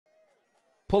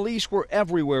Police were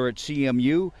everywhere at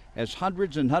CMU as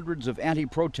hundreds and hundreds of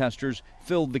anti-protesters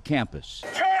filled the campus.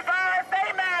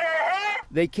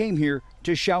 They came here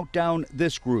to shout down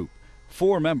this group,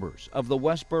 4 members of the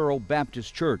Westboro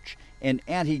Baptist Church, an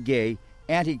anti-gay,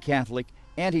 anti-Catholic,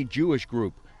 anti-Jewish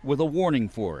group with a warning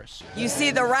for us. You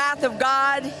see the wrath of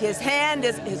God, his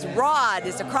rod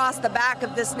is across the back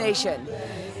of this nation.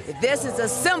 This is a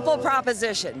simple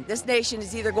proposition. This nation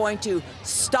is either going to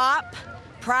stop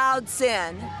proud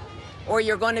sin or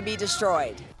you're going to be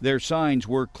destroyed. Their signs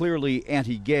were clearly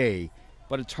anti-gay,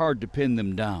 but it's hard to pin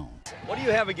them down. What do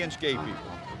you have against gay people?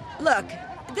 Look,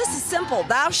 this is simple.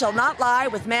 Thou shalt not lie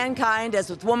with mankind as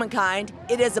with womankind.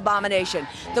 It is abomination.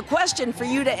 The question for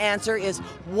you to answer is,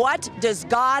 what does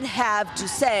God have to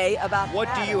say about that?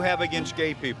 What do you have against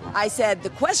gay people? I said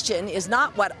the question is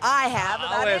not what I have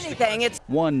about anything. It's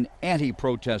one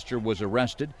anti-protester was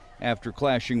arrested after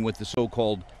clashing with the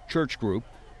so-called church group.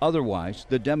 Otherwise,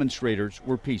 the demonstrators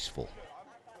were peaceful.